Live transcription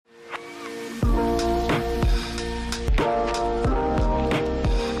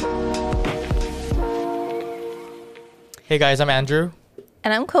Hey guys, I'm Andrew.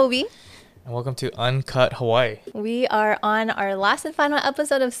 And I'm Kobe. And welcome to Uncut Hawaii. We are on our last and final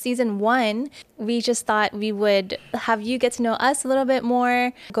episode of season 1. We just thought we would have you get to know us a little bit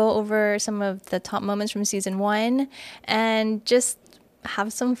more, go over some of the top moments from season 1, and just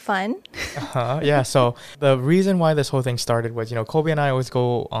have some fun. Yeah, so the reason why this whole thing started was, Kobe and I always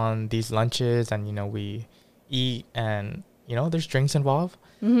go on these lunches and, we eat and, there's drinks involved.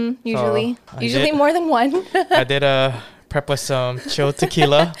 Usually more than one. I did prep with some chilled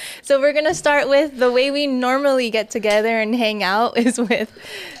tequila. So we're going to start with the way we normally get together and hang out is with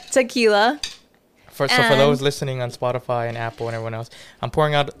tequila. So for those listening on Spotify and Apple and everyone else, I'm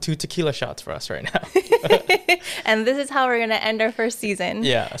pouring out 2 tequila shots for us right now. And this is how we're going to end our first season.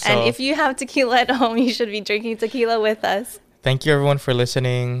 Yeah. So and if you have tequila at home, you should be drinking tequila with us. Thank you everyone for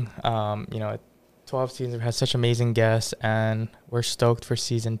listening. 12 seasons, we've had such amazing guests and we're stoked for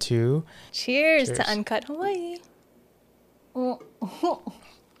season 2. Cheers to Uncut Hawaii. That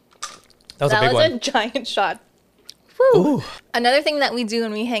was a big one. That was a giant shot. Woo. Another thing that we do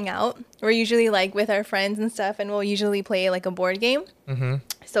when we hang out, we're usually like with our friends and stuff, and we'll usually play like a board game.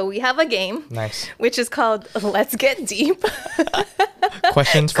 So we have a game, nice, which is called Let's Get Deep.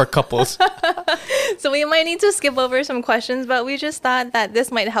 Questions for couples. So we might need to skip over some questions, but we just thought that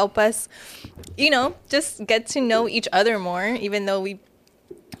this might help us, just get to know each other more, even though we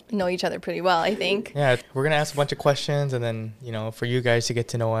know each other pretty well, I think. Yeah, we're gonna ask a bunch of questions, and then for you guys to get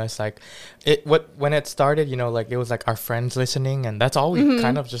to know us. Like when it started, it was like our friends listening, and that's all we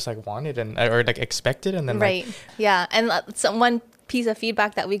kind of just like wanted or expected, and then right, yeah. And one piece of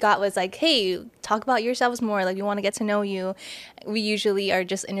feedback that we got was like, hey, talk about yourselves more, like we want to get to know you. We usually are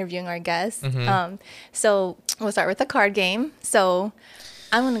just interviewing our guests. So we'll start with the card game. So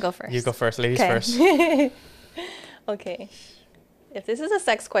I'm gonna go first. You go first, ladies first. Okay. If this is a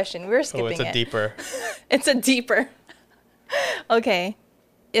sex question, we're skipping it. Oh, it's a deeper. It's a deeper. Okay.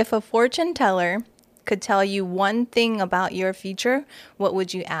 If a fortune teller could tell you one thing about your future, what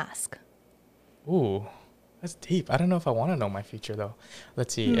would you ask? Ooh, that's deep. I don't know if I want to know my future, though.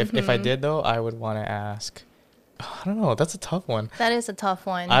 Let's see. If I did, though, I would want to ask. I don't know. That's a tough one. That is a tough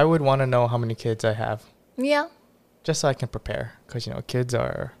one. I would want to know how many kids I have. Yeah. Just so I can prepare. Because, kids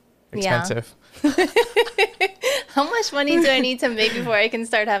are expensive. Yeah. How much money do I need to make before I can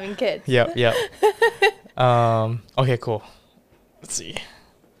start having kids? Yep. Okay, cool. Let's see.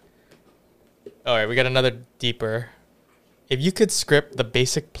 All right, we got another deeper. If you could script the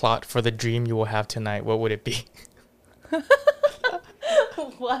basic plot for the dream you will have tonight, what would it be?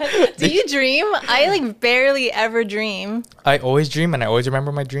 What? Do you dream? I barely ever dream. I always dream, and I always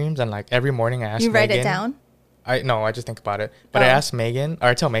remember my dreams, and every morning I ask You write Megan, it down? I just think about it. But I ask Megan, or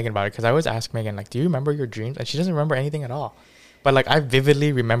I tell Megan about it, because I always ask Megan, do you remember your dreams? And she doesn't remember anything at all. But I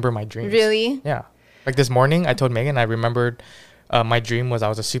vividly remember my dreams. Really? Yeah. This morning, I told Megan I remembered my dream was I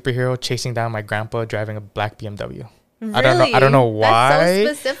was a superhero chasing down my grandpa driving a black BMW. Really? I don't know why. That's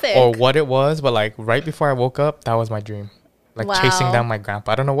so specific. Or what it was, but right before I woke up, that was my dream. Wow. Chasing down my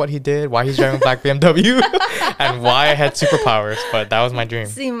grandpa. I don't know what he did, why he's driving a black BMW, and why I had superpowers, but that was my dream.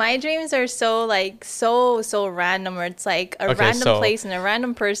 See, my dreams are so so random, where it's a random place and a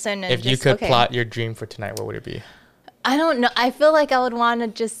random person. And if you could plot your dream for tonight, what would it be? I don't know. I feel like I would want to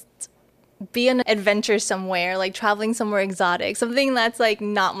just be on an adventure somewhere, traveling somewhere exotic, something that's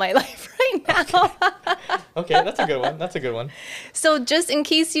not my life right now. Okay, that's a good one. So just in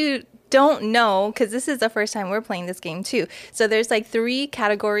case you don't know, because this is the first time we're playing this game too, so there's 3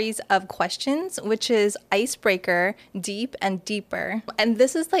 categories of questions, which is icebreaker, deep, and deeper, and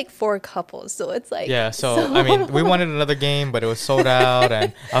this is for couples, so it's I mean, we wanted another game, but it was sold out,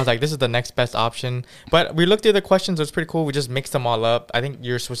 and I was like, this is the next best option. But we looked at the questions. It was pretty cool. We just mixed them all up. I think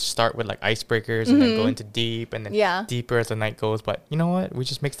you're supposed to start with icebreakers and then go into deep, and then deeper as the night goes. But you know what, we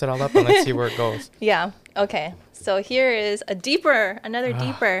just mixed it all up, and let's see where it goes. Yeah. Okay, so here is another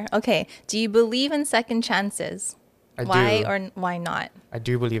deeper. Okay, do you believe in second chances? Why or why not? I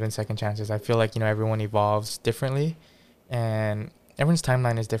do believe in second chances. I feel like, everyone evolves differently, and everyone's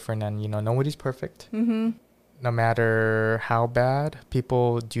timeline is different, and, nobody's perfect. No matter how bad,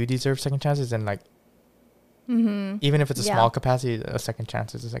 people do deserve second chances, and even if it's a small capacity, a second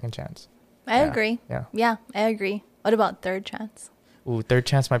chance is a second chance. I agree. Yeah, I agree. What about third chance? Ooh, third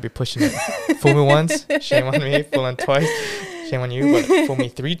chance might be pushing it. Fool me once, shame on me. Fool on twice, shame on you. But fool me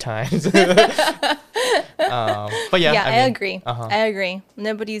 3 times. But yeah, I agree. I agree.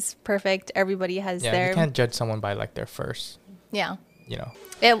 Nobody's perfect. Everybody has their. You can't judge someone by their first. Yeah.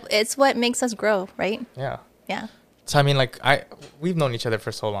 It's what makes us grow, right? Yeah. Yeah. So I mean, we've known each other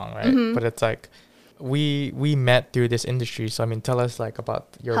for so long, right? But it's we met through this industry. So I mean, tell us like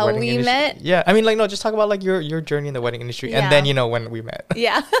about your How wedding we industry. met? Yeah, I mean, like, no, just talk about like your journey in the wedding industry, and then when we met.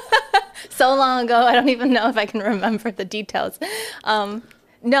 Yeah. So long ago, I don't even know if I can remember the details.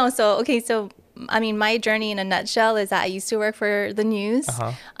 No, so I mean, my journey in a nutshell is that I used to work for the news.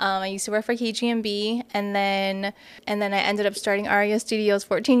 I used to work for KGMB, and then I ended up starting Aria Studios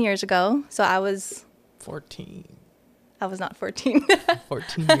 14 years ago. So I was 14. I was not 14.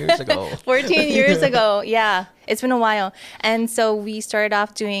 14 years ago. 14 years ago. Yeah. It's been a while. And so we started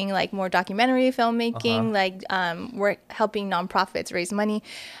off doing like more documentary filmmaking, like work helping nonprofits raise money,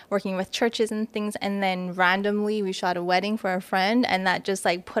 working with churches and things. And then randomly we shot a wedding for a friend, and that just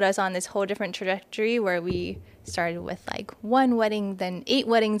like put us on this whole different trajectory where we started with like one wedding, then 8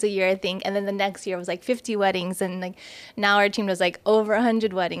 weddings a year, I think. And then the next year was like 50 weddings. And like now our team does like over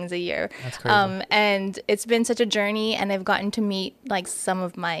 100 weddings a year. That's crazy. And it's been such a journey, and I've gotten to meet like some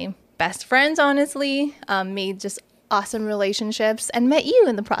of my best friends, honestly, made just awesome relationships, and met you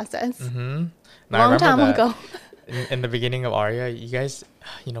in the process. Long time ago. In the beginning of Aria, you guys,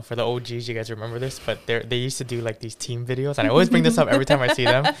 for the OGs, you guys remember this, but they used to do like these team videos, and I always bring this up every time I see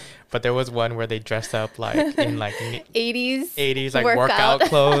them. But there was one where they dressed up like in like 80s like workout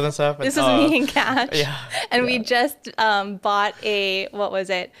clothes and stuff. This was me and Cash. Yeah. And we just bought a, what was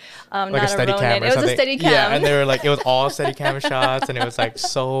it? Like not a steady cam. It was a steady cam. Yeah, and they were like, it was all steady cam shots, and it was like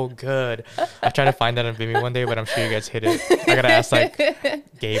so good. I tried to find that on Vimeo one day, but I'm sure you guys hit it. I gotta ask like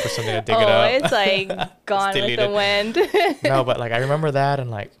Gabe or something to dig it up. It's like gone with the wind. No, but like I remember that,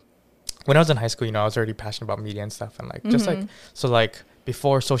 and like when I was in high school, I was already passionate about media and stuff, and like just like so like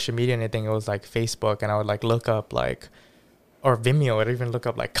before social media and anything, it was like Facebook, and I would like look up like, or Vimeo, I'd even look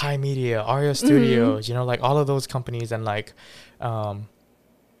up like Kai Media, Aria Studios, like all of those companies, and like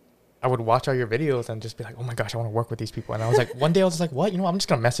I would watch all your videos and just be like, oh my gosh, I want to work with these people. And I was like, one day I was just like, what, I'm just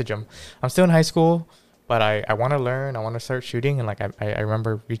gonna message them. I'm still in high school, but I want to learn, I want to start shooting. And like I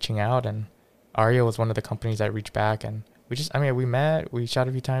remember reaching out, and Aria was one of the companies that reached back, and we met, we shot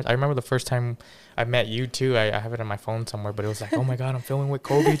a few times. I remember the first time I met you too. I have it on my phone somewhere, but it was like, oh my God, I'm filming with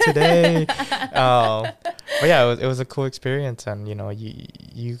KOLBY today. But yeah, it was a cool experience. And,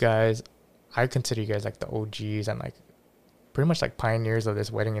 you guys, I consider you guys like the OGs and like pretty much like pioneers of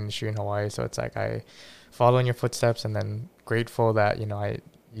this wedding industry in Hawaii. So it's like I follow in your footsteps, and then grateful that,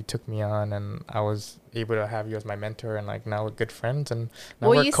 you took me on, and I was able to have you as my mentor, and like now we're good friends, and now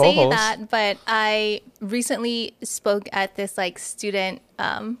we're co-hosts. Well, you say that, but I recently spoke at this like student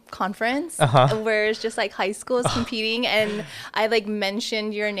conference where it's just like high schools competing, and I like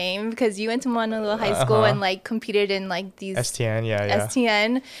mentioned your name because you went to Honolulu High School and like competed in like these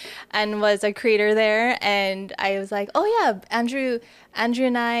STN, and was a creator there, and I was like, oh yeah, Andrew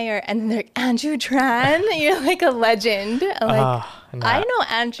and I are, and they're like, Andrew Tran, you're like a legend. I'm like, I know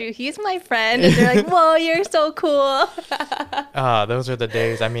Andrew, he's my friend. And they're like, whoa, you're so cool. Those are the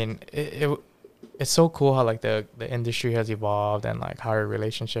days. I mean, it's so cool how like the industry has evolved, and like how our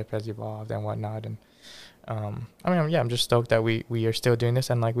relationship has evolved and whatnot. And I'm just stoked that we are still doing this,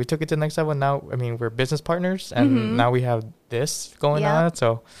 and like we took it to the next level. Now, I mean, we're business partners, and now we have this going on.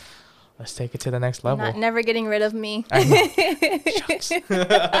 So let's take it to the next level. Never getting rid of me. I know. Shucks.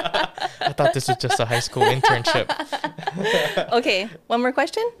 I thought this was just a high school internship. Okay, one more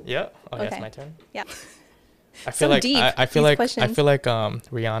question. Yeah. Okay, it's my turn. Yeah. I feel like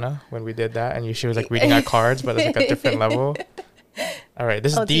Rihanna when we did that, and she was like reading our cards, but it's like a different level. All right,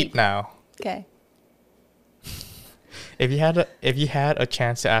 this is deep now. Okay. If you had a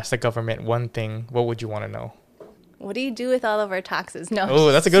chance to ask the government one thing, what would you want to know? What do you do with all of our taxes? No.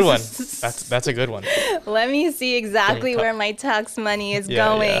 Oh, that's a good one. That's a good one. Let me see exactly where my tax money is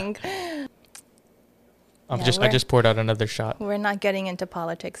going. Yeah. I just poured out another shot. We're not getting into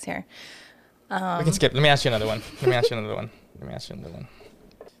politics here. We can skip. Let me ask you another one.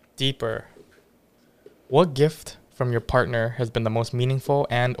 Deeper. What gift from your partner has been the most meaningful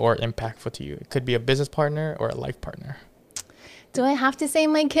and or impactful to you? It could be a business partner or a life partner. Do I have to say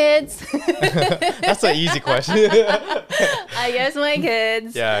my kids? That's an easy question. I guess my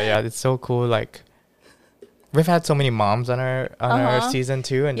kids. Yeah. It's so cool. Like, we've had so many moms on our season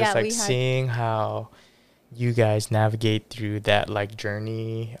too, and just like seeing how you guys navigate through that like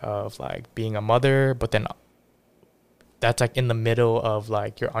journey of like being a mother, but then that's like in the middle of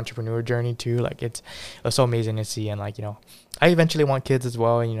like your entrepreneur journey too. Like it's so amazing to see, and like I eventually want kids as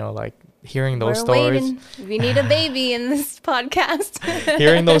well, and like hearing those stories. Waiting. We need a baby in this podcast.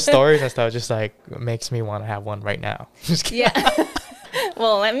 Hearing those stories and stuff just like makes me want to have one right now. Yeah.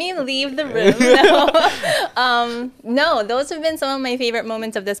 Well, let me leave the room. No. No, those have been some of my favorite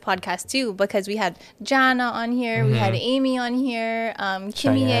moments of this podcast too, because we had Jana on here, we had Amy on here,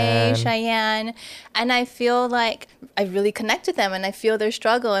 Kimmy A, Cheyenne, and I feel like I really connect with them, and I feel their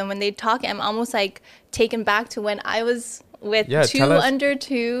struggle. And when they talk, I'm almost like taken back to when I was with two under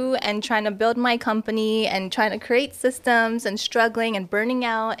two and trying to build my company and trying to create systems and struggling and burning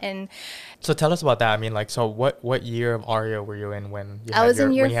out. And so tell us about that. I mean, like, so what year of ARIA were you in when you I had was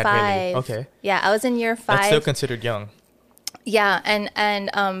in year when you had 5. Haley? Okay. Yeah, I was in year 5. That's still considered young. Yeah,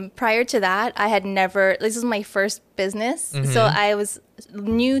 and prior to that, I had never. This is my first business, so I was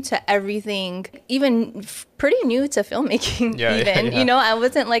new to everything, even pretty new to filmmaking. You know, I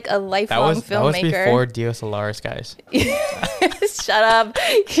wasn't like a lifelong filmmaker. That was before DSLRs, guys. Shut up!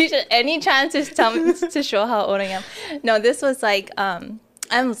 You should, any chance to tell me to show how old I am. No, this was like I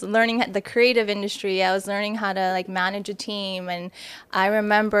was learning the creative industry. I was learning how to like manage a team, and I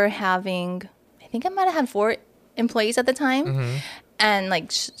remember having, I think I might have had 4 employees at the time, and like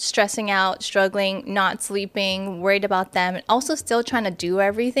stressing out, struggling, not sleeping, worried about them, and also still trying to do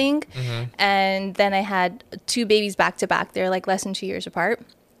everything. And then I had 2 babies back to back. They're like less than 2 years apart.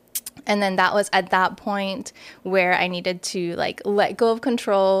 And then that was at that point where I needed to like let go of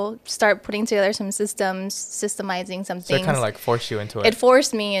control, start putting together some systems, systemizing some things. So it kind of like forced you into it. It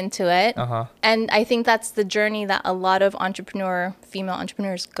forced me into it. And I think that's the journey that a lot of female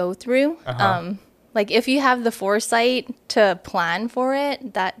entrepreneurs go through. Like if you have the foresight to plan for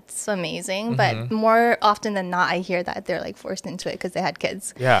it, that's amazing. But more often than not, I hear that they're like forced into it because they had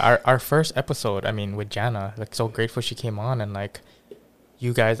kids. Yeah, our first episode, I mean, with Jana, like so grateful she came on, and like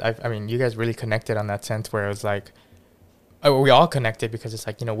you guys, I mean, you guys really connected on that sense where it was like, we all connected because it's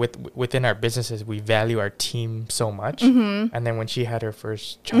like, you know, within our businesses, we value our team so much. And then when she had her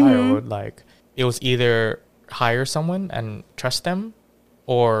first child, like it was either hire someone and trust them,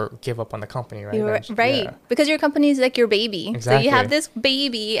 or give up on the company, right? Right. Yeah. Because your company is like your baby. Exactly. So you have this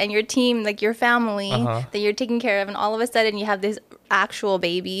baby and your team, like your family that you're taking care of. And all of a sudden you have this actual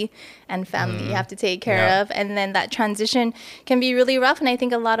baby and family you have to take care of. And then that transition can be really rough. And I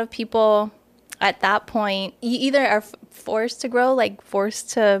think a lot of people at that point, you either are forced to grow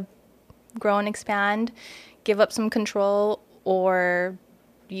and expand, give up some control, or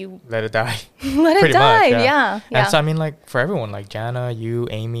you let it die. Let it die. Much, yeah. And so I mean, like for everyone, like Jana, you,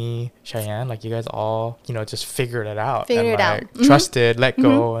 Amy, Cheyenne, like you guys all, you know, just figured it out. Trusted, let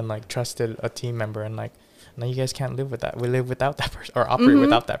go, and like trusted a team member, and like now you guys can't live with that. We live without that person, or operate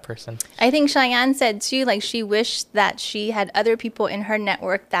without that person. I think Cheyenne said too, like she wished that she had other people in her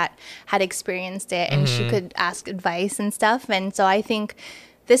network that had experienced it, and she could ask advice and stuff. And so I think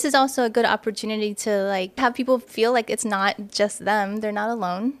this is also a good opportunity to like have people feel like it's not just them, they're not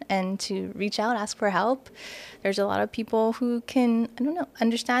alone, and to reach out, ask for help. There's a lot of people who can, I don't know,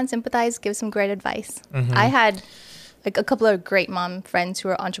 understand, sympathize, give some great advice. I had like a couple of great mom friends who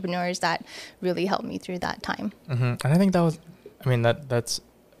are entrepreneurs that really helped me through that time. And I think that was, I mean, that's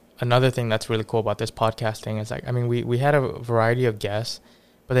another thing that's really cool about this podcasting is like, I mean, we had a variety of guests,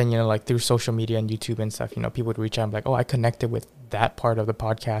 but then, you know, like through social media and YouTube and stuff, you know, people would reach out and be like, oh, I connected with that part of the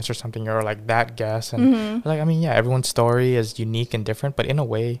podcast or something, or like that guest. And like, I mean, yeah, everyone's story is unique and different, but in a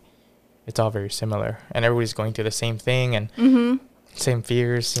way, it's all very similar. And everybody's going through the same thing and same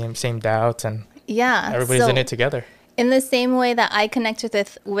fears, same doubts. And everybody's in it together. In the same way that I connected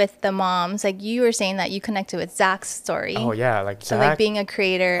with the moms, like you were saying that you connected with Zach's story. Oh, yeah. Like so Zach, like being a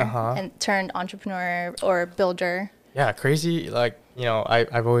creator and turned entrepreneur or builder. Yeah, crazy. Like, you know,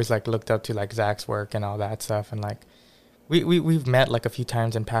 I've always like looked up to like Zach's work and all that stuff. And like we've met like a few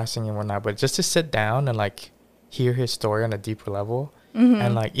times in passing and whatnot, but just to sit down and like hear his story on a deeper level.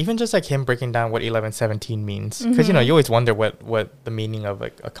 And like even just like him breaking down what 1117 means, because you know you always wonder what the meaning of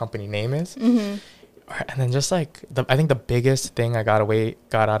like a company name is. And then just like I think the biggest thing I got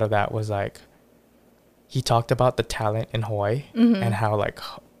out of that was like he talked about the talent in Hawaii and how like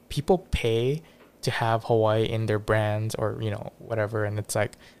people pay to have Hawaii in their brands or, you know, whatever. And it's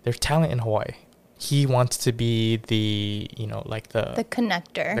like, there's talent in Hawaii. He wants to be the, you know, like the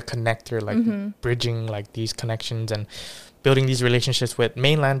connector, like bridging like these connections and building these relationships with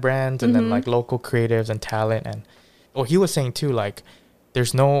mainland brands and then like local creatives and talent. And he was saying too, like,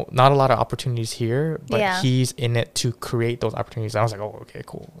 there's not a lot of opportunities here, but he's in it to create those opportunities. And I was like, oh, okay,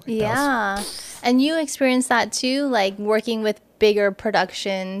 cool. Like, and you experienced that too, like working with bigger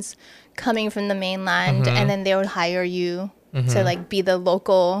productions coming from the mainland, and then they would hire you to like be the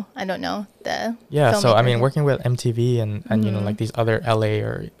local, I don't know, the so I mean working with MTV and you know like these other LA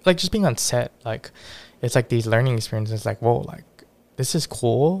or like just being on set, like it's like these learning experiences, like whoa, like this is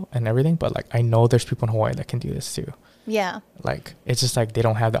cool and everything, but like I know there's people in Hawaii that can do this too. Yeah. Like it's just like they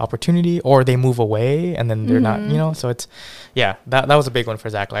don't have the opportunity, or they move away and then they're not, you know. So it's, yeah, that was a big one for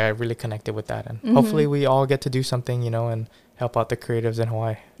Zach. Like I really connected with that, and hopefully we all get to do something, you know, and help out the creatives in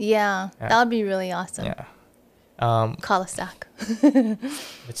Hawaii. Yeah. That would be really awesome. Yeah. Call us, Zach.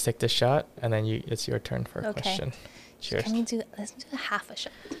 Let's take this shot, and then it's your turn for a question. Cheers. Let's do half a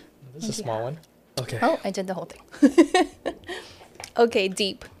shot. This is a small one. Okay. Oh, I did the whole thing. Okay,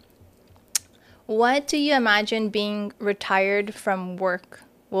 deep. What do you imagine being retired from work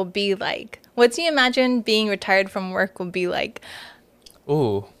will be like? What do you imagine being retired from work will be like?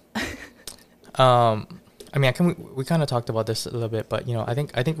 Ooh. I mean, we kind of talked about this a little bit, but you know, I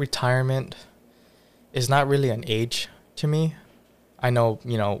think retirement is not really an age to me. I know,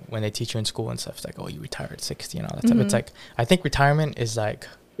 you know, when they teach you in school and stuff, it's like, oh, you retired at 60 and all that stuff. It's like, I think retirement is like,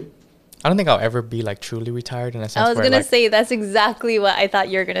 I don't think I'll ever be like truly retired in a sense. I was going to say, that's exactly what I thought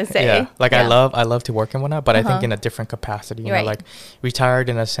you were going to say. Yeah. Like I love to work and whatnot, but I think in a different capacity, you know, like retired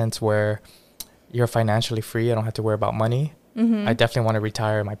in a sense where you're financially free. I don't have to worry about money. I definitely want to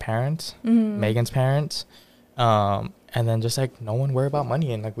retire my parents, Megan's parents. And then just like no one worry about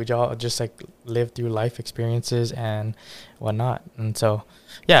money, and like we all just like live through life experiences and whatnot. And so,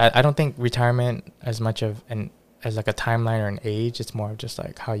 yeah, I don't think retirement as much of as like a timeline or an age. It's more of just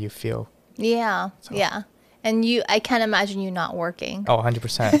like how you feel. Yeah. So. Yeah. And I can't imagine you not working. Oh,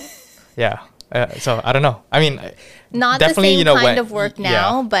 100%. Yeah. So I don't know. I mean, not the same, you know, kind of work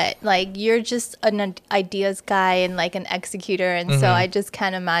now, but like you're just an ideas guy and like an executor. And so I just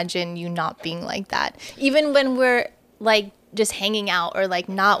can't imagine you not being like that. Even when we're like just hanging out or like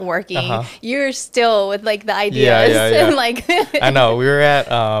not working, you're still with like the ideas. Yeah. And like I know. We were at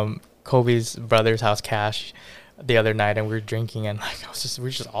KOLBY's brother's house, Cash, the other night, and we were drinking, and like we were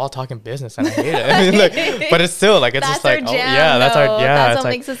just all talking business, and I hate it. I mean, like, but it's still like it's that's just like our jam, that's what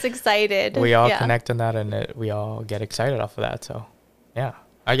makes us excited. We all connect on that, and we all get excited off of that. So yeah,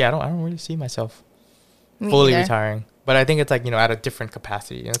 I don't really see myself fully retiring, but I think it's like, you know, at a different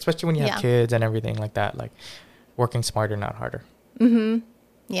capacity, and especially when you have kids and everything like that, like working smarter, not harder.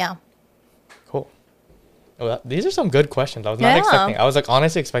 Yeah. Cool. Well, these are some good questions. I was not expecting. I was like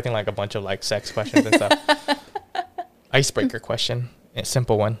honestly expecting like a bunch of like sex questions and stuff. Icebreaker question. A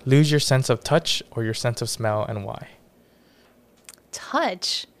simple one. Lose your sense of touch or your sense of smell, and why?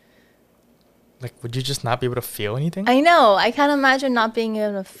 Touch. Like, would you just not be able to feel anything? I know. I can't imagine not being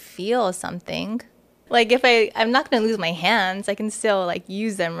able to feel something. Like if I'm not going to lose my hands, I can still like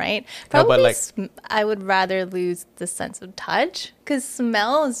use them, right? Probably no, but like, I would rather lose the sense of touch, because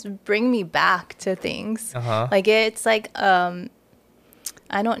smells bring me back to things. Like it's like,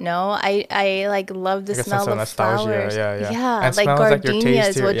 I don't know. I like love the smell of flowers. Yeah. Like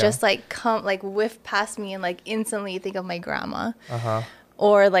gardenias will just like come, like whiff past me and like instantly think of my grandma.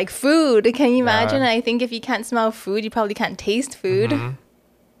 Or like food. Can you imagine? I think if you can't smell food, you probably can't taste food.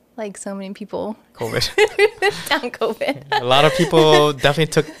 Like so many people. COVID. Down COVID. A lot of people definitely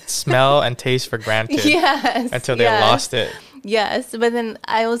took smell and taste for granted. Yes. Until they lost it. Yes. But then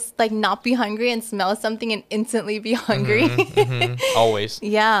I was like not be hungry and smell something and instantly be hungry. Always.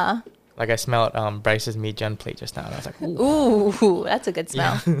 Yeah. Like I smelled Bryce's meat gen plate just now, and I was like, ooh, that's a good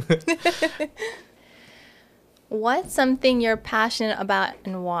smell. Yeah. What's something you're passionate about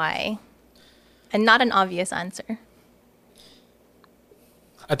and why? And not an obvious answer.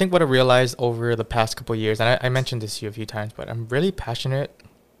 I think what I realized over the past couple of years, and I mentioned this to you a few times, but I'm really passionate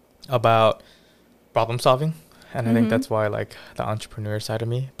about problem solving. And I think that's why, like, the entrepreneur side of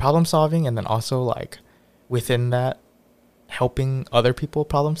me, problem solving, and then also, like, within that, helping other people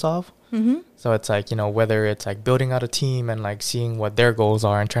problem solve. So it's like, you know, whether it's like building out a team and like seeing what their goals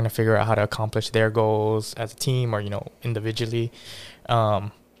are and trying to figure out how to accomplish their goals as a team or, you know, individually. Yeah,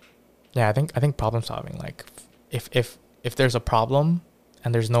 I think problem solving, like if there's a problem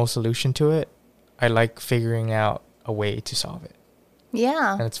and there's no solution to it, I like figuring out a way to solve it.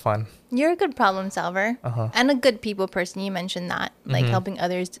 Yeah. And it's fun. You're a good problem solver and a good people person. You mentioned that, like helping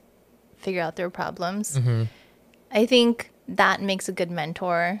others figure out their problems. I think that makes a good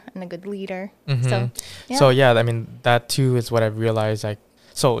mentor and a good leader. So yeah, I mean, that too is what I've realized. Like,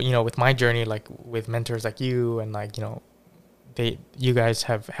 so, you know, with my journey, like with mentors like you and like, you know, you guys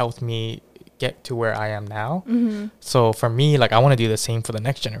have helped me get to where I am now. So for me, like, I want to do the same for the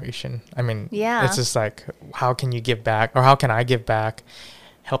next generation. I mean, it's just like, how can you give back, or how can I give back,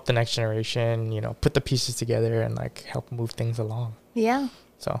 help the next generation, you know, put the pieces together and like help move things along. Yeah.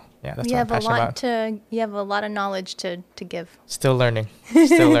 So yeah, that's what I'm passionate about. You have a lot of knowledge to give. Still learning.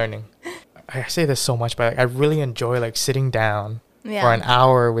 I say this so much, but like, I really enjoy like sitting down for an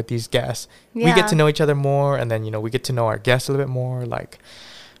hour with these guests. We get to know each other more, and then, you know, we get to know our guests a little bit more. Like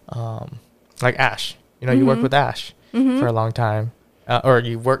Ash, you know, you worked with Ash for a long time, or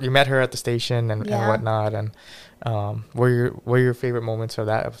you met her at the station and whatnot. And what are your favorite moments of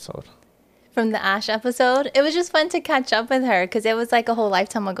that episode? From the Ash episode, it was just fun to catch up with her because it was like a whole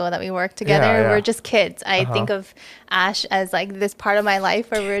lifetime ago that we worked together. We're just kids. I think of Ash as like this part of my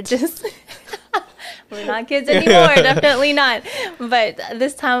life where we're just we're not kids anymore, definitely not. But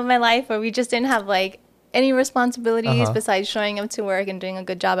this time of my life where we just didn't have like any responsibilities besides showing up to work and doing a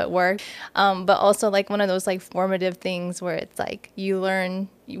good job at work. But also like one of those like formative things where it's like you learn.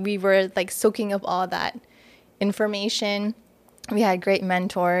 We were like soaking up all that information. We had great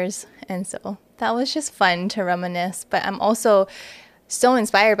mentors, and so that was just fun to reminisce. But I'm also so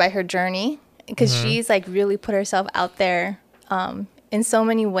inspired by her journey because she's like really put herself out there in so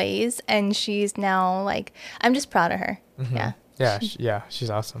many ways, and she's now like, I'm just proud of her. She's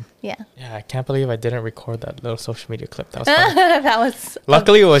awesome. Yeah, I can't believe I didn't record that little social media clip. That was fun. That was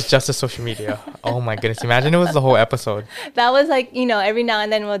luckily it was just a social media. Oh my goodness, imagine it was the whole episode. That was like, you know, every now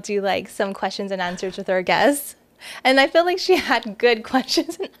and then we'll do like some questions and answers with our guests. And I feel like she had good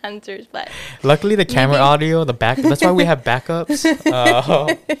questions and answers, but luckily the camera audio, that's why we have backups.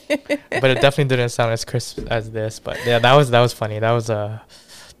 But it definitely didn't sound as crisp as this. But yeah, that was funny. That was a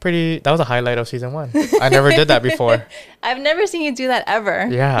highlight of season 1. I never did that before. I've never seen you do that ever.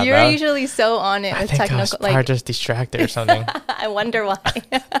 Yeah, you're usually so on it with technical. I was probably just distracted or something. I wonder why.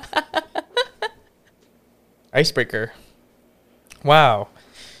 Icebreaker. Wow.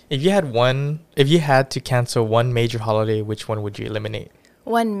 If you had to cancel one major holiday, which one would you eliminate?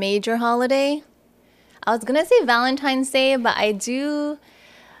 One major holiday? I was going to say Valentine's Day, but I do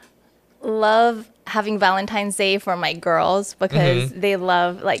love having Valentine's Day for my girls because they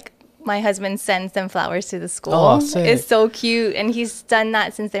love, like, my husband sends them flowers to the school. Oh, sick. It's so cute. And he's done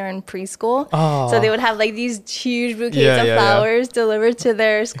that since they were in preschool. Oh. So they would have like these huge bouquets of flowers delivered to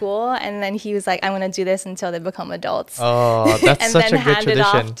their school. And then he was like, I'm going to do this until they become adults. Oh, that's and such a good tradition. And then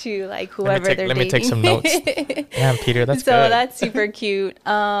hand it off to like whoever they're dating. Let me take some notes. Damn, Peter, that's good. So that's super cute.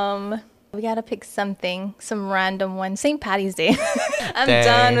 We got to pick something, some random one. St. Patty's Day. I'm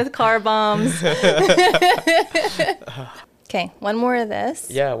done with car bombs. Okay, one more of this.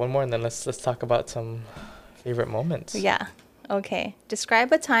 Yeah, one more, and then let's talk about some favorite moments. Yeah. Okay.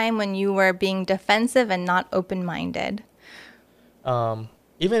 Describe a time when you were being defensive and not open-minded.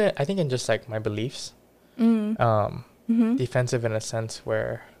 Even I think in just like my beliefs. Defensive in a sense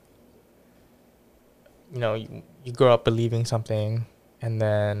where, you know, you grow up believing something, and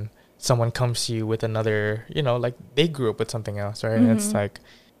then someone comes to you with another, you know, like they grew up with something else, right? And it's like,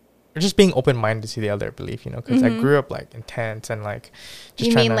 or just being open-minded to the other belief, you know, because I grew up like intense and like just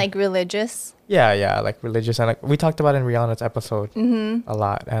you mean like religious? Yeah, like religious. And like we talked about in Rihanna's episode a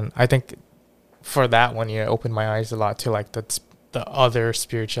lot. And I think for that one, you know, it opened my eyes a lot to like the other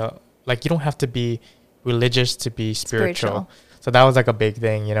spiritual, like you don't have to be religious to be spiritual. So that was like a big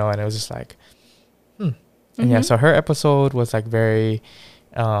thing, you know, and it was just like, And yeah, so her episode was like very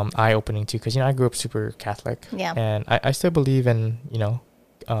eye-opening too, because, you know, I grew up super Catholic. Yeah. And I still believe in, you know,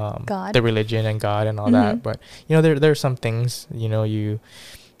 God, the religion and God and all that, but you know there are some things, you know,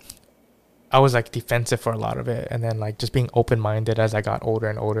 I was like defensive for a lot of it, and then like just being open-minded as I got older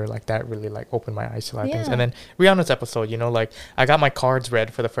and older, like that really like opened my eyes to a lot of things. And then Rihanna's episode, you know, like I got my cards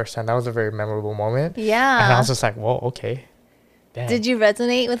read for the first time. That was a very memorable moment. Yeah. And I was just like, whoa, okay. Dang. Did you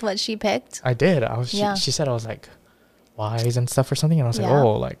resonate with what she picked? I did. She said I was like wise and stuff or something, and I was like,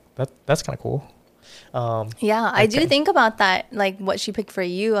 oh, like that's kind of cool. I do think about that, like what she picked for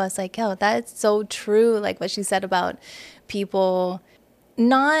you. I was like, oh, that's so true. Like what she said about people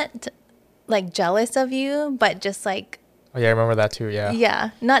not like jealous of you, but just like, oh yeah, I remember that too.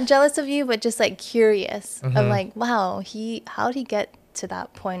 Yeah, not jealous of you, but just like curious of like, wow, how'd he get to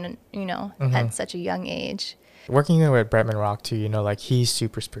that point, you know, at such a young age. Working with Bretman Rock too, you know, like he's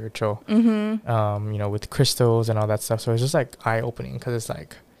super spiritual, you know, with crystals and all that stuff. So it's just like eye-opening, because it's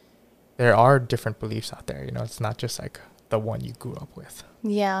like there are different beliefs out there, you know. It's not just like the one you grew up with.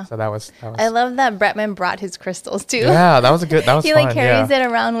 Yeah. So that was I love that Bretman brought his crystals too. Yeah, that was he fun. Like carries it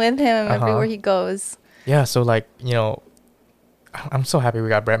around with him everywhere he goes. Yeah, so like, you know, I'm so happy we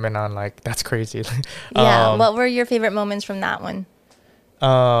got Bretman on. Like that's crazy. Yeah. What were your favorite moments from that one?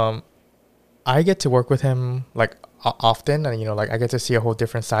 I get to work with him like often, and like I get to see a whole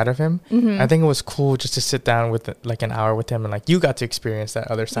different side of him. I think it was cool just to sit down with like an hour with him, and like you got to experience that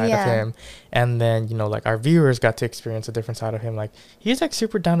other side of him, and then like our viewers got to experience a different side of him. Like he's like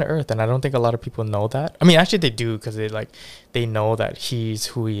super down to earth, and I don't think a lot of people know that. I mean, actually they do, because they know that he's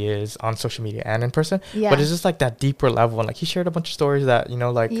who he is on social media and in person. But it's just like that deeper level, and like he shared a bunch of stories that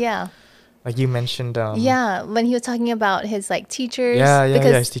like you mentioned. When he was talking about his like teachers.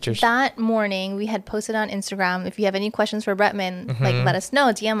 Because his teachers. That morning we had posted on Instagram, if you have any questions for Bretman, like let us know,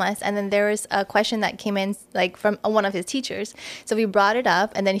 DM us. And then there was a question that came in like from one of his teachers. So we brought it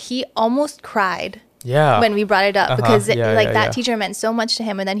up, and then he almost cried. When we brought it up, because that teacher meant so much to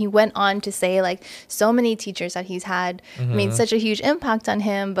him. And then he went on to say like so many teachers that he's had made such a huge impact on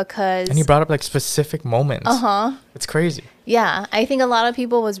him, because and he brought up like specific moments. It's crazy. I think a lot of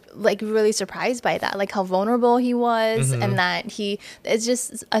people was like really surprised by that, like how vulnerable he was, and that it's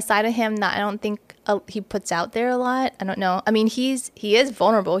just a side of him that I don't think he puts out there a lot. I don't know. I mean, he is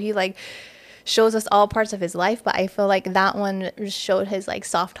vulnerable. He like shows us all parts of his life, but I feel like that one showed his like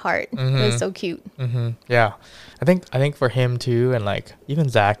soft heart. It was so cute. I think for him too, and like even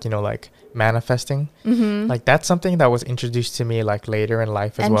Zach, like manifesting, like that's something that was introduced to me like later in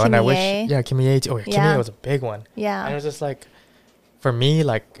life as well. And I wish Kimmy A too. Kimmy A was a big one. And it was just like, for me,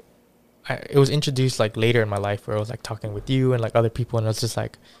 like it was introduced like later in my life, where I was like talking with you and like other people, and it was just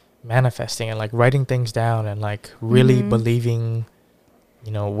like manifesting and like writing things down and like really believing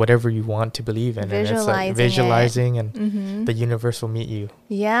whatever you want to believe in, and it's like visualizing and the universe will meet you.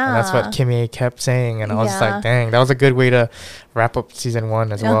 And that's what Kimmy kept saying, and I was just like, dang, that was a good way to wrap up season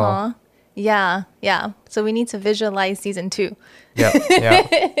 1 as well. So we need to visualize season 2.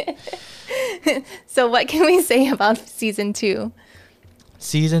 So what can we say about season 2?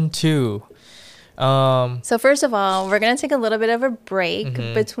 Season 2. So first of all, we're going to take a little bit of a break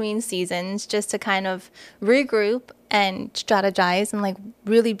between seasons, just to kind of regroup and strategize and like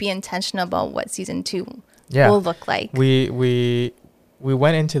really be intentional about what season 2 will look like. We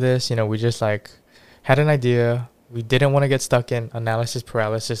went into this, we just like had an idea. We didn't want to get stuck in analysis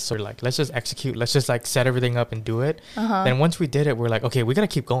paralysis. So like, let's just execute. Let's just like set everything up and do it. Then once we did it, we're like, okay, we got to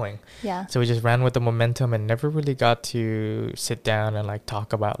keep going. So we just ran with the momentum and never really got to sit down and like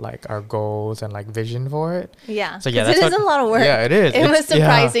talk about like our goals and like vision for it. So it is a lot of work. It is. It was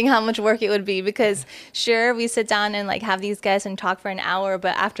surprising how much work it would be, because sure, we sit down and like have these guests and talk for an hour,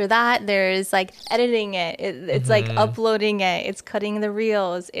 but after that there's like editing it. It's like uploading it. It's cutting the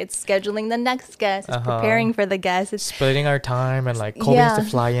reels. It's scheduling the next guest. It's preparing for the guest. It's splitting our time, and like Colby has to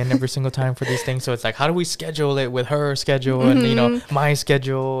fly in every single time for these things, so it's like, how do we schedule it with her schedule and my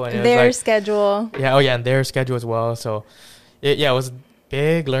schedule and their schedule and their schedule as well. So it was a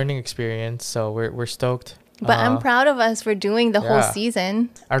big learning experience, so we're stoked. But I'm proud of us for doing the whole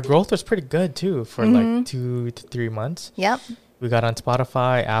season. Our growth was pretty good too for like 2 to 3 months. We got on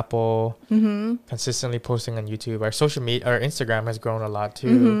Spotify, Apple, consistently posting on YouTube. Our social media, our Instagram has grown a lot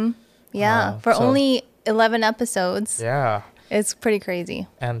too. For only 11 episodes. It's pretty crazy.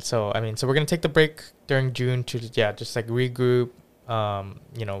 And so, so we're going to take the break during June to, just like regroup,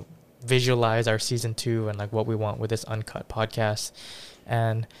 visualize our season 2 and like what we want with this uncut podcast.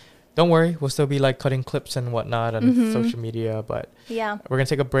 And don't worry, we'll still be like cutting clips and whatnot on social media, but we're going to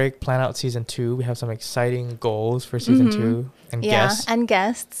take a break, plan out season 2. We have some exciting goals for season 2 and guests. And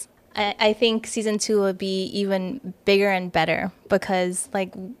guests. I think season 2 will be even bigger and better, because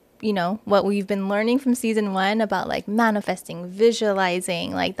like, what we've been learning from season 1 about like manifesting,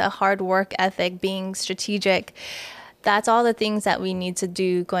 visualizing, like the hard work ethic, being strategic. That's all the things that we need to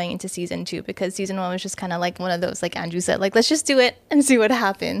do going into season 2, because season 1 was just kind of like one of those, like Andrew said, like, let's just do it and see what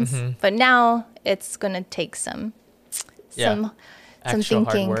happens. But now it's going to take some thinking.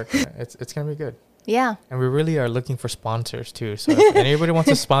 Hard work. It's going to be good. And we really are looking for sponsors too. So if anybody wants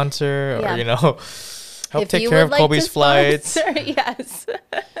to sponsor or, help take care of Colby's flights. Yes.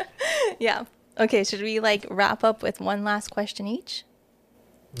 Okay, should we like wrap up with one last question each?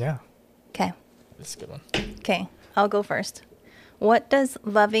 Okay. That's a good one. Okay, I'll go first. What does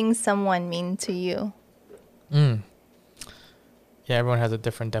loving someone mean to you? Everyone has a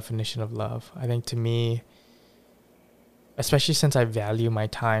different definition of love. I think to me, especially since I value my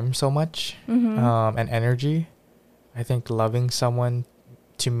time so much and energy, I think loving someone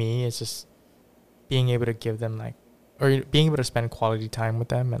to me is just being able to give them like, or being able to spend quality time with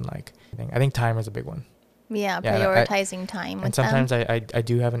them, and like I think time is a big one. Prioritizing time with them. And sometimes I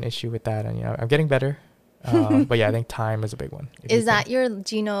do have an issue with that, and I'm getting better. But I think time is a big one. Is that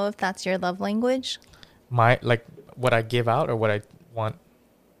do you know if that's your love language? My, like what I give out or what I want?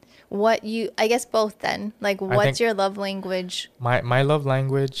 I guess both then. Like, what's your love language? My love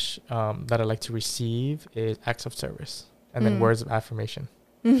language that I like to receive is acts of service and then words of affirmation.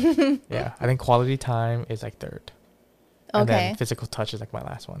 Yeah, I think quality time is like third. And then physical touch is like my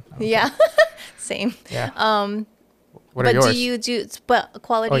last one. Yeah. Same. Yeah. What are yours? But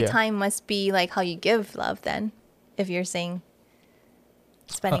quality time must be like how you give love then, if you're saying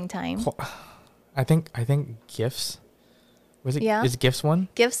spending time. I think gifts. Was it? Yeah. Is gifts one?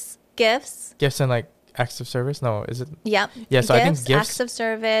 Gifts and like acts of service. No, is it? Yeah. Yeah. So I think gifts, acts of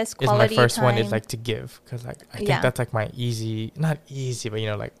service, quality is my first time. one. Is like to give, because like I think that's like my not easy, but you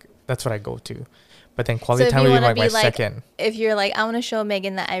know, like that's what I go to. But then quality time would be like my second. If you're like, I want to show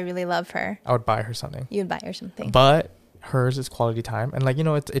Megan that I really love her, I would buy her something. You'd buy her something. But hers is quality time, and like, you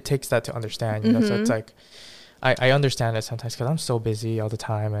know, it takes that to understand. You know, so it's like I understand it sometimes because I'm so busy all the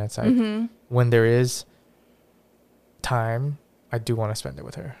time, and it's like when there is time, I do want to spend it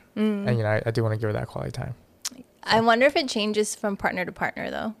with her, and you know, I do want to give her that quality time. So. I wonder if it changes from partner to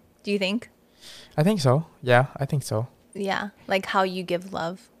partner, though. Do you think? I think so. Yeah, I think so. Yeah, like how you give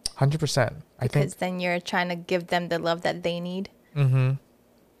love. 100%. Because then you're trying to give them the love that they need.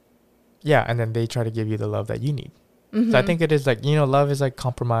 Yeah, and then they try to give you the love that you need. So I think it is like, you know, love is like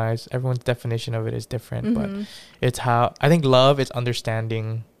compromise. Everyone's definition of it is different, but it's how I think love is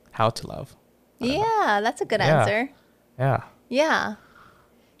understanding how to love. Yeah, that's a good answer. Yeah. Yeah.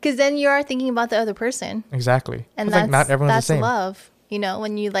 Because then you are thinking about the other person. Exactly. And that's like not everyone's the same. That's love. You know,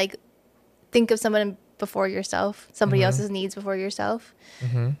 when you like think of someone before yourself, somebody else's needs before yourself.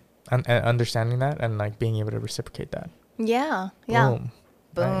 And understanding that and like being able to reciprocate that. Yeah. Yeah. Boom.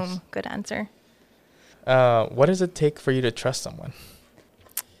 Nice. Good answer. What does it take for you to trust someone?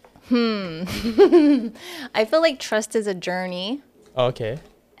 I feel like trust is a journey. Okay.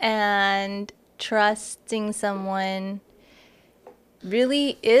 And trusting someone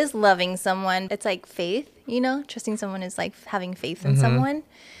really is loving someone. It's like faith, you know? Trusting someone is like having faith in someone.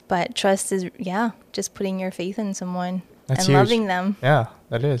 But trust is, just putting your faith in someone. That's and huge. Loving them. Yeah,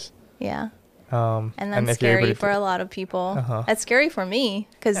 that is. Yeah. And that's scary for a lot of people. That's scary for me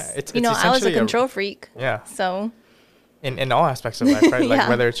because, you know, I was a control freak. Yeah. So. In all aspects of life, right? Like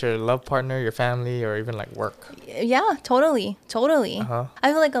whether it's your love partner, your family, or even like work. Yeah, totally. I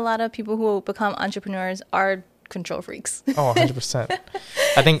feel like a lot of people who become entrepreneurs are control freaks. Oh, 100%.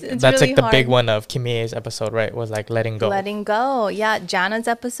 I think that's really like the big one of Kimie's episode, right? Was like letting go. Letting go. Yeah. Jana's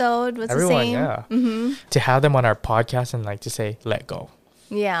episode was the same. Yeah. To have them on our podcast and like to say, let go.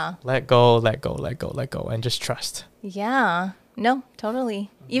 Yeah. Let go, and just trust. Yeah. No, totally.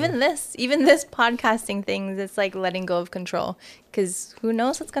 Even this podcasting thing, it's like letting go of control because who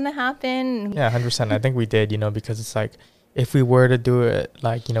knows what's going to happen. Yeah, 100%. I think we did, you know, because it's like, if we were to do it,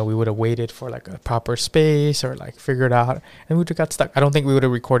 like, you know, we would have waited for like a proper space or like figure it out and we would have got stuck. I don't think we would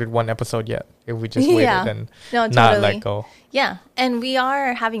have recorded one episode yet if we just waited and not let go. Yeah. And we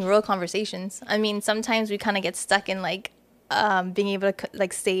are having real conversations. I mean, sometimes we kind of get stuck in like being able to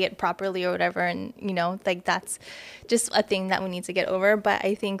like say it properly or whatever. And, you know, like that's just a thing that we need to get over. But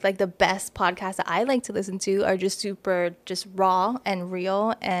I think like the best podcasts that I like to listen to are just super just raw and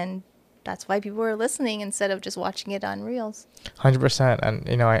real, and that's why people are listening instead of just watching it on Reels. 100%. And,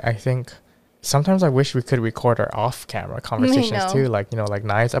 you know, I think sometimes I wish we could record our off-camera conversations too. Like, you know, like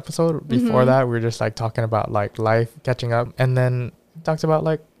Nai's episode before that, we were just like talking about like life, catching up. And then talked about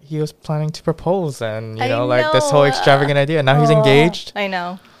like he was planning to propose and, you know, like this whole extravagant idea. Now he's engaged. I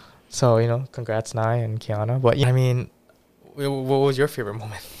know. So, you know, congrats, Nai and Kiana. But, I mean, what was your favorite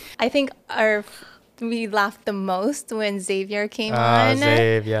moment? I think we laughed the most when Xavier came on.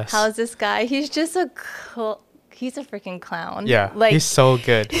 Xavier, yes. How's this guy? He's just he's a freaking clown. Yeah, like, he's so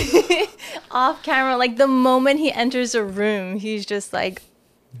good. Off camera, like the moment he enters a room, he's just like...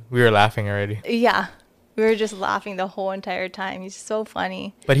 We were laughing already. Yeah, we were just laughing the whole entire time. He's so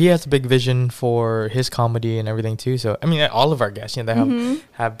funny. But he has a big vision for his comedy and everything too. So, I mean, all of our guests, you know, they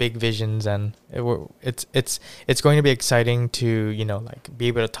have big visions, and it's going to be exciting to, you know, like be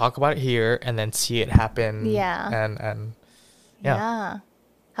able to talk about it here and then see it happen. Yeah. And yeah.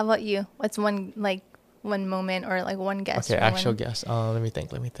 How about you? What's one moment or like one guest? Okay, actual guest. Let me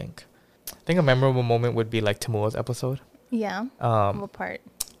think. I think a memorable moment would be like Tamua's episode. Yeah. What part?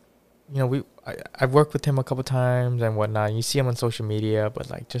 You know, I've worked with him a couple times and whatnot. You see him on social media, but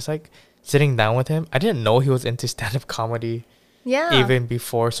like just like sitting down with him, I didn't know he was into stand-up comedy. Yeah. Even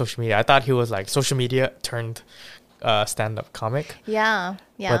before social media, I thought he was like social media turned stand-up comic. Yeah.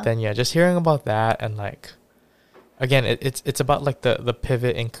 Yeah. But then just hearing about that and like, again, it's about like the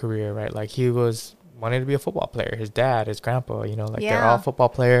pivot in career, right? Like he was wanting to be a football player. His dad, his grandpa, you know, like they're all football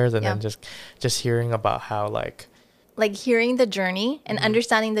players, and then just hearing about how like like hearing the journey and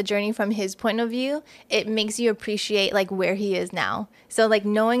understanding the journey from his point of view, it makes you appreciate like where he is now. So like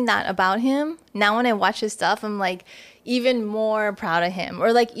knowing that about him, now when I watch his stuff, I'm like even more proud of him,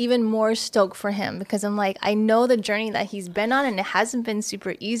 or like even more stoked for him, because I'm like, I know the journey that he's been on and it hasn't been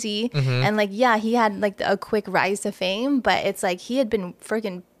super easy. And like, yeah, he had like a quick rise to fame, but it's like he had been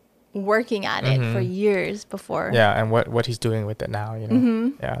freaking working at it for years before. Yeah, and what he's doing with it now, you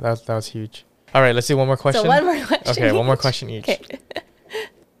know. Yeah, that was huge. All right, let's do one more question. So one more question. Okay, one more question each. Okay.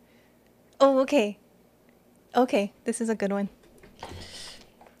 Oh, okay. Okay, this is a good one.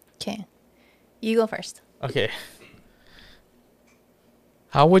 Okay. You go first. Okay.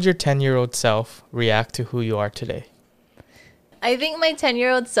 How would your 10-year-old self react to who you are today? I think my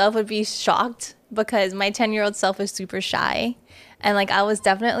 10-year-old self would be shocked, because my 10-year-old self is super shy. And like I was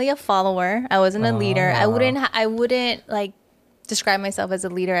definitely a follower. I wasn't a leader. I wouldn't like describe myself as a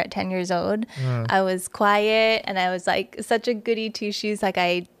leader at 10 years old. I was quiet, and I was like such a goody two shoes. Like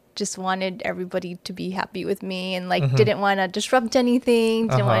I just wanted everybody to be happy with me, and like didn't want to disrupt anything,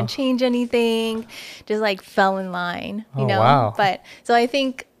 didn't want to change anything, just like fell in line, you know. Wow. But so I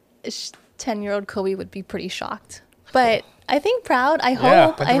think 10-year-old Kobe would be pretty shocked, but I think proud. I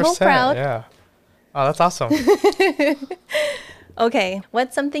hope proud. Yeah. Oh, that's awesome. Okay,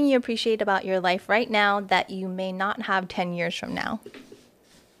 what's something you appreciate about your life right now that you may not have 10 years from now?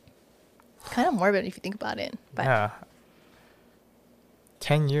 Kind of morbid if you think about it. But yeah.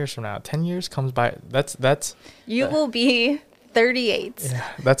 10 years from now. 10 years comes by. That's you will be 38. Yeah,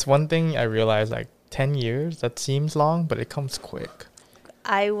 that's one thing I realized, like 10 years, that seems long, but it comes quick.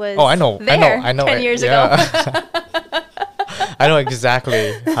 I was I know 10 years ago. I know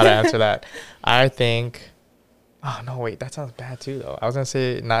exactly how to answer that. I think... Oh, no, wait. That sounds bad, too, though. I was going to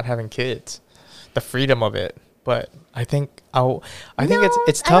say not having kids. The freedom of it. But I think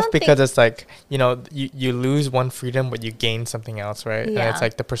it's tough, because it's like, you know, you lose one freedom, but you gain something else, right? Yeah. And it's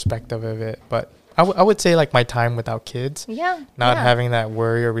like the perspective of it. But I would say like my time without kids. Yeah. Not having that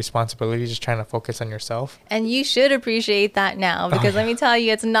worry or responsibility, just trying to focus on yourself. And you should appreciate that now, because let me tell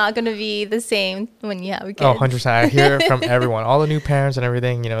you, it's not going to be the same when you have kids. Oh, 100%. I hear it from everyone. All the new parents and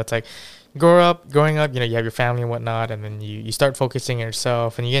everything, you know, it's like, growing up, you know, you have your family and whatnot, and then you start focusing on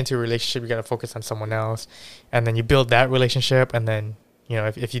yourself, and you get into a relationship, you got to focus on someone else, and then you build that relationship, and then, you know,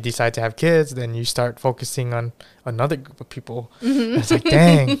 if you decide to have kids, then you start focusing on another group of people. It's like,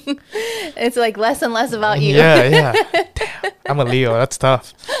 dang. It's like less and less about you. Yeah. Damn. I'm a Leo. That's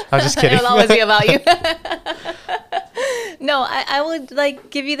tough. I'm just kidding. It'll always be about you. No, I would like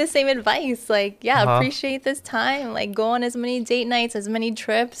give you the same advice. Like, appreciate this time. Like, go on as many date nights, as many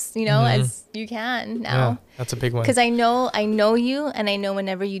trips, you know, as you can now. Yeah, that's a big one. Because I know you, and I know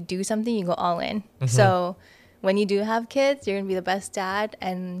whenever you do something, you go all in. So when you do have kids, you're going to be the best dad,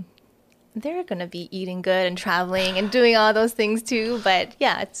 and they're going to be eating good and traveling and doing all those things too. But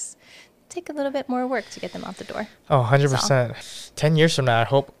yeah, it's take a little bit more work to get them out the door. Oh, 100%. 10 years from now,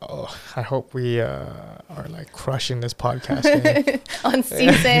 I hope we are like crushing this podcast on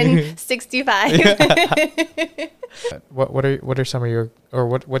season 65. What are some of your, or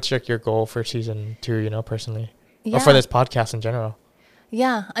what's your goal for season 2, you know, personally, or for this podcast in general?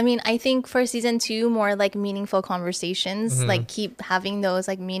 Yeah, I mean, I think for season 2, more like meaningful conversations, like keep having those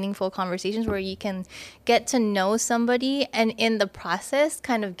like meaningful conversations where you can get to know somebody, and in the process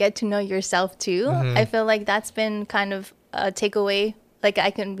kind of get to know yourself too. I feel like that's been kind of a takeaway. Like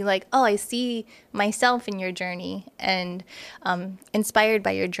I can be like, oh, I see myself in your journey, and inspired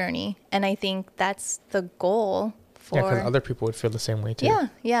by your journey. And I think that's the goal for... Yeah, because other people would feel the same way too.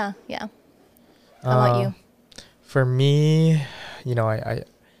 Yeah. How about you? For me, you know, I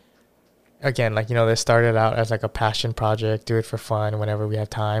again, like, you know, this started out as like a passion project, do it for fun whenever we have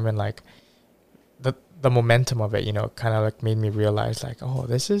time, and like the momentum of it, you know, kind of like made me realize like, oh,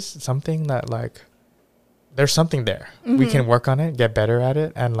 this is something that like there's something there. We can work on it, get better at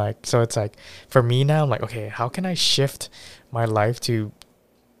it, and like, so it's like for me now, I'm like, okay, how can I shift my life to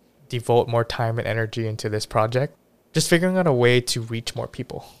devote more time and energy into this project? Just figuring out a way to reach more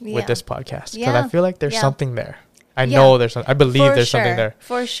people with this podcast, because I feel like there's something there. I know there's I believe there's something there.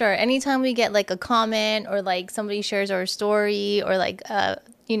 For sure. Anytime we get like a comment, or like somebody shares our story, or like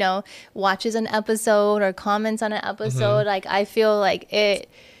you know, watches an episode or comments on an episode, like I feel like it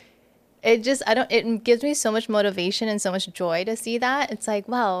gives me so much motivation and so much joy to see that. It's like,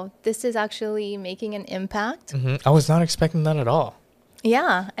 wow, this is actually making an impact. I was not expecting that at all.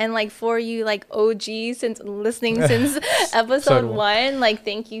 Yeah, and like for you, like OG since episode 1, like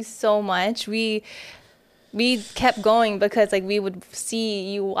thank you so much. we kept going because like we would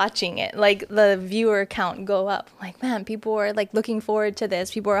see you watching it, like the viewer count go up. Like, man, people are like looking forward to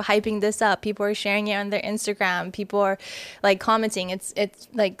this. People are hyping this up. People are sharing it on their Instagram. People are like commenting. It's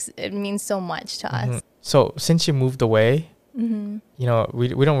like it means so much to us. So since you moved away, you know, we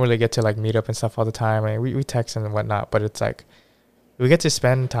don't really get to like meet up and stuff all the time. I mean, we text and whatnot, but it's like we get to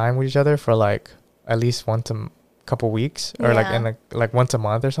spend time with each other for like at least once a couple weeks or like in like once a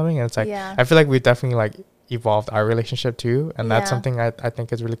month or something. And it's like I feel like we definitely like evolved our relationship too, and that's something I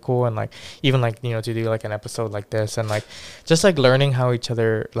think is really cool. And like even like, you know, to do like an episode like this and like just like learning how each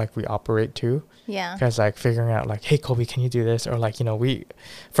other like we operate too, because like figuring out like, hey Kolby, can you do this? Or like, you know,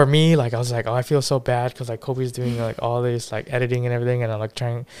 for me, like I was like, oh, I feel so bad because like Kolby's doing like all this like editing and everything, and I'm like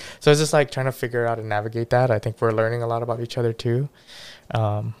trying, so it's just like trying to figure out and navigate that. I think we're learning a lot about each other too.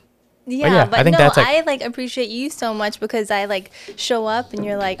 But I think that's like, I like appreciate you so much because I like show up and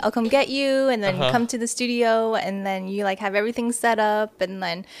you're like, I'll come get you, and then you come to the studio and then you like have everything set up, and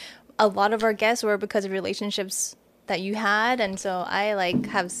then a lot of our guests were because of relationships that you had, and so I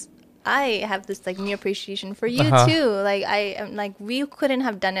have this like new appreciation for you too. Like I am like, we couldn't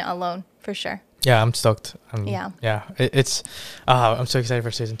have done it alone for sure. Yeah, I'm stoked. It's I'm so excited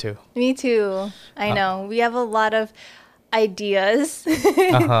for season 2. Me too. I know we have a lot of ideas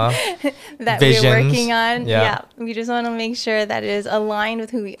that Visions. We're working on. We just want to make sure that it is aligned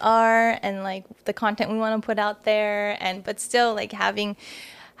with who we are and like the content we want to put out there, and but still like having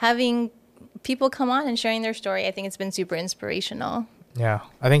people come on and sharing their story. I think it's been super inspirational. I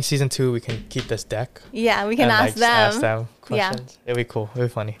think season 2 we can keep this deck. We can ask them questions. It'll be cool. It'll be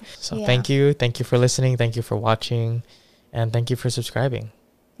funny. So thank you for listening, thank you for watching, and thank you for subscribing.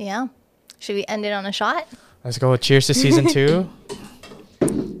 Should we end it on a shot? Let's go. Cheers to season 2.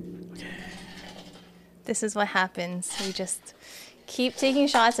 This is what happens. We just keep taking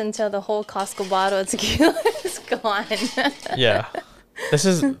shots until the whole Costco bottle of tequila is gone. This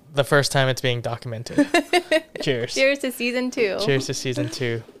is the first time it's being documented. Cheers. Cheers to season 2. Cheers to season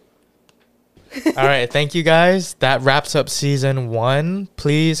 2. All right. Thank you, guys. That wraps up season 1.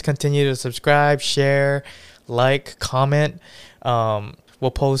 Please continue to subscribe, share, like, comment.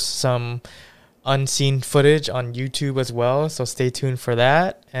 We'll post some unseen footage on YouTube as well, so stay tuned for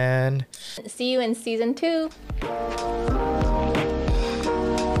that, and see you in season 2.